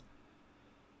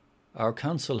Our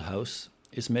council house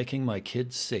is making my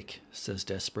kids sick, says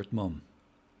desperate mum.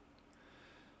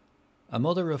 A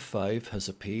mother of 5 has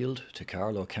appealed to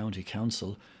Carlow County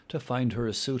Council to find her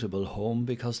a suitable home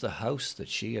because the house that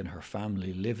she and her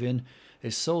family live in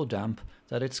is so damp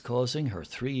that it's causing her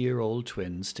 3-year-old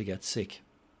twins to get sick.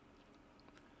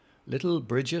 Little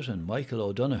Bridget and Michael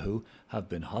O'Donoghue have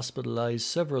been hospitalised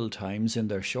several times in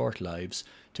their short lives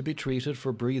to be treated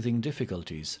for breathing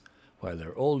difficulties, while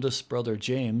their oldest brother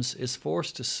James is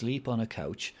forced to sleep on a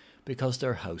couch because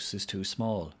their house is too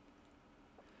small.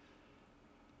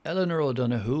 Eleanor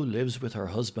O'Donoghue lives with her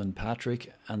husband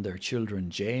Patrick and their children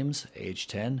James,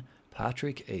 aged 10,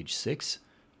 Patrick, aged 6,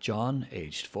 John,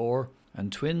 aged 4,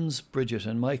 and twins Bridget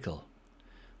and Michael.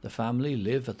 The family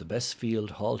live at the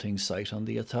Bestfield halting site on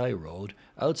the Athy Road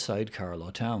outside Carlow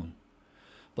town.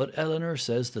 But Eleanor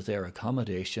says that their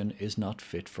accommodation is not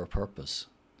fit for purpose.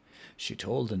 She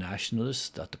told the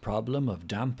Nationalist that the problem of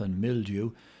damp and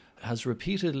mildew has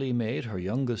repeatedly made her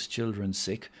youngest children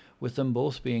sick, with them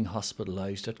both being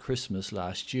hospitalised at Christmas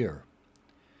last year.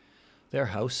 Their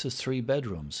house has 3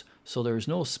 bedrooms, so there is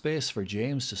no space for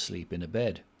James to sleep in a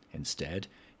bed. Instead,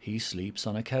 he sleeps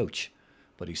on a couch,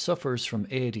 but he suffers from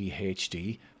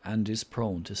ADHD and is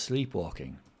prone to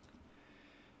sleepwalking.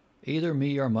 Either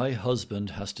me or my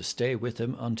husband has to stay with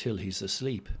him until he's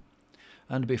asleep.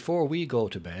 And before we go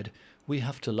to bed, we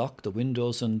have to lock the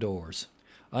windows and doors.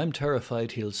 I'm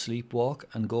terrified he'll sleepwalk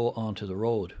and go onto the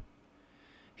road.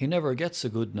 He never gets a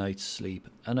good night's sleep,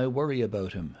 and I worry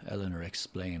about him, Eleanor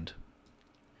explained.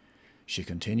 She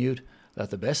continued that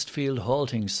the Bestfield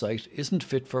halting site isn't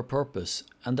fit for purpose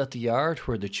and that the yard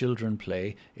where the children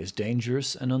play is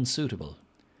dangerous and unsuitable.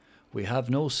 We have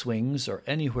no swings or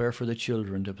anywhere for the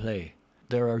children to play.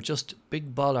 There are just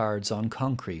big bollards on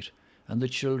concrete, and the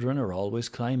children are always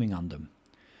climbing on them.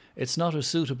 It's not a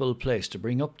suitable place to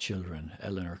bring up children,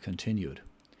 Eleanor continued.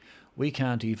 We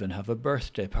can't even have a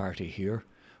birthday party here.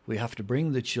 We have to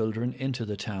bring the children into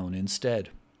the town instead.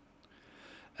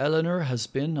 Eleanor has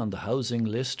been on the housing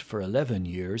list for 11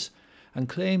 years and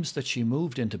claims that she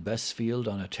moved into Bestfield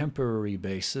on a temporary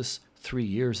basis 3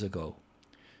 years ago.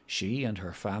 She and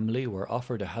her family were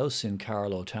offered a house in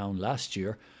Carlow town last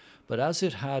year, but as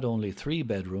it had only 3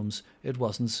 bedrooms, it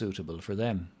wasn't suitable for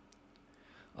them.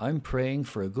 I'm praying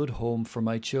for a good home for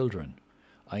my children.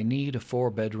 I need a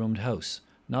 4-bedroomed house,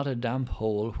 not a damp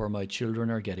hole where my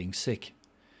children are getting sick.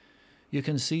 You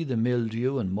can see the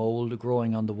mildew and mould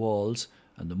growing on the walls,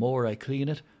 and the more I clean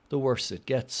it, the worse it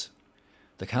gets.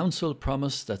 The council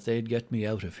promised that they'd get me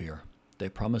out of here. They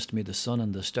promised me the sun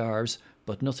and the stars,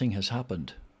 but nothing has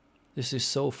happened. This is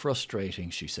so frustrating,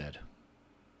 she said.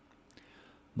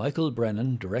 Michael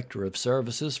Brennan, Director of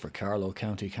Services for Carlow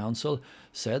County Council,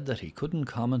 said that he couldn't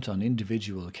comment on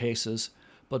individual cases,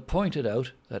 but pointed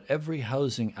out that every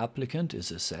housing applicant is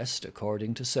assessed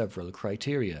according to several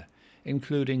criteria,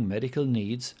 including medical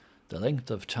needs, the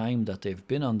length of time that they've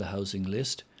been on the housing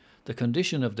list, the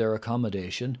condition of their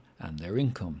accommodation, and their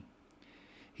income.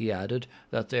 He added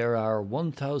that there are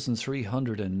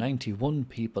 1,391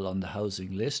 people on the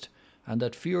housing list, and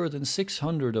that fewer than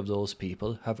 600 of those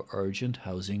people have urgent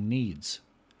housing needs.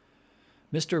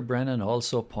 Mr. Brennan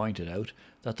also pointed out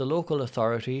that the local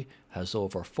authority has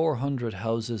over 400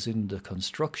 houses in the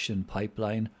construction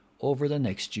pipeline over the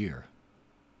next year.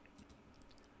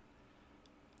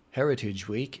 Heritage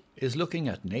Week is looking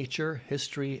at nature,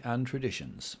 history and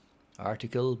traditions.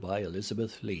 Article by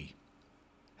Elizabeth Lee.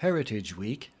 Heritage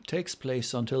Week takes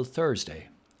place until Thursday,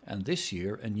 and this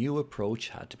year a new approach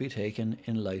had to be taken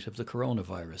in light of the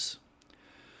coronavirus.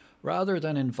 Rather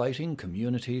than inviting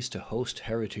communities to host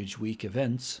Heritage Week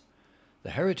events, the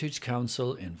Heritage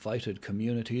Council invited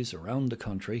communities around the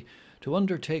country to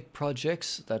undertake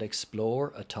projects that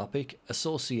explore a topic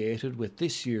associated with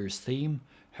this year's theme,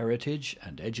 Heritage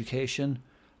and Education,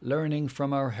 Learning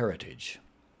from Our Heritage.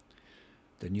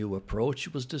 The new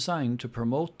approach was designed to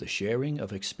promote the sharing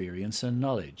of experience and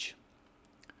knowledge.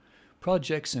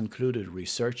 Projects included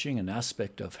researching an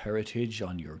aspect of heritage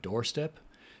on your doorstep,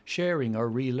 sharing or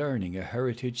relearning a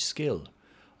heritage skill,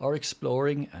 or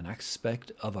exploring an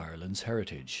aspect of Ireland's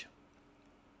heritage.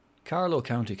 Carlow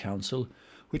County Council,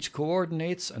 which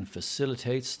coordinates and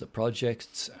facilitates the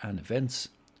projects and events,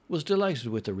 was delighted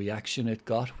with the reaction it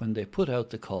got when they put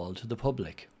out the call to the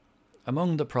public.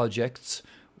 Among the projects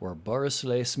were Boris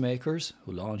Lace Makers,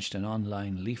 who launched an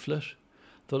online leaflet.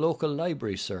 The local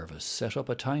library service set up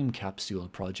a time capsule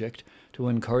project to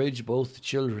encourage both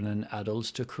children and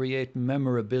adults to create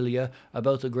memorabilia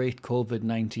about the great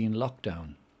COVID-19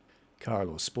 lockdown.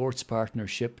 Carlow Sports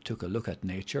Partnership took a look at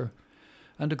nature,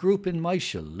 and a group in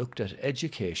Michael looked at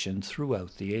education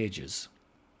throughout the ages.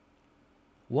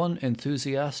 One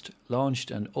enthusiast launched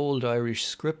an Old Irish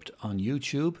script on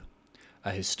YouTube,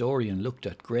 a historian looked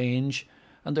at Grange,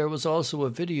 and there was also a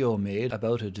video made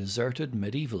about a deserted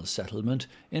medieval settlement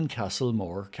in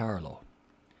Castlemore, Carlow.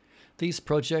 These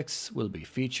projects will be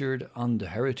featured on the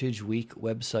Heritage Week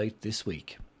website this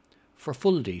week. For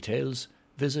full details,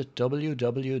 visit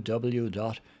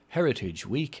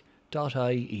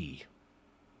www.heritageweek.ie.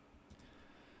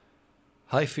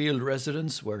 Highfield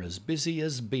residents were as busy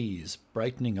as bees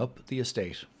brightening up the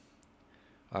estate.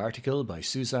 Article by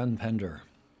Suzanne Pender.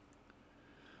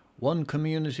 One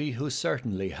community who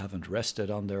certainly haven't rested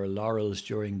on their laurels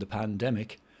during the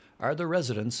pandemic are the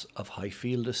residents of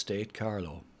Highfield Estate,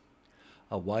 Carlow.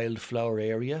 A wildflower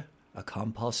area, a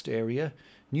compost area,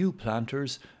 new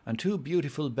planters, and 2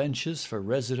 beautiful benches for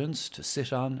residents to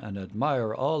sit on and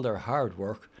admire all their hard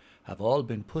work have all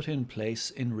been put in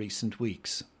place in recent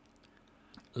weeks.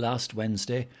 Last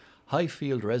Wednesday,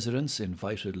 Highfield residents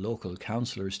invited local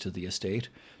councillors to the estate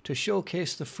to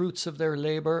showcase the fruits of their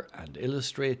labour and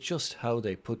illustrate just how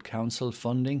they put council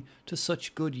funding to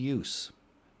such good use.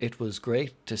 It was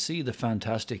great to see the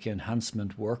fantastic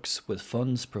enhancement works with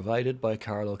funds provided by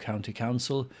Carlow County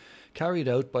Council carried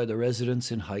out by the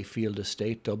residents in Highfield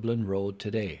Estate, Dublin Road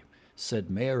today,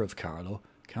 said Mayor of Carlow,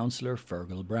 Councillor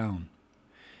Fergal Brown.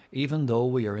 Even though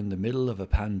we are in the middle of a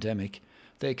pandemic,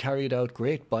 they carried out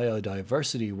great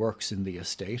biodiversity works in the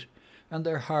estate, and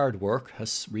their hard work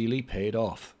has really paid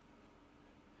off.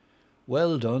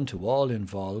 Well done to all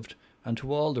involved and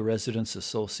to all the residents'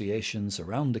 associations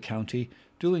around the county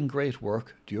doing great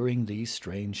work during these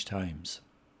strange times.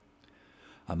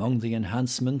 Among the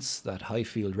enhancements that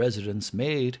Highfield residents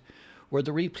made were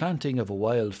the replanting of a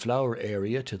wildflower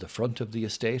area to the front of the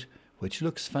estate, which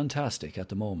looks fantastic at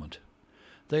the moment.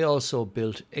 They also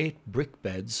built 8 brick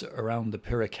beds around the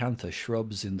pyracantha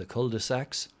shrubs in the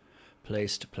cul-de-sacs,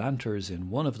 placed planters in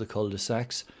one of the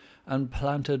cul-de-sacs, and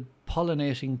planted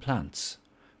pollinating plants,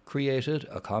 created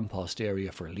a compost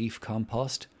area for leaf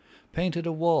compost, painted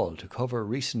a wall to cover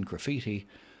recent graffiti,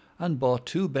 and bought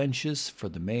 2 benches for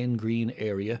the main green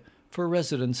area for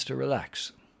residents to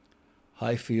relax.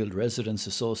 Highfield Residents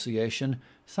Association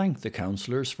thanked the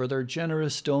councillors for their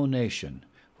generous donation,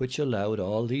 which allowed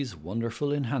all these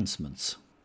wonderful enhancements.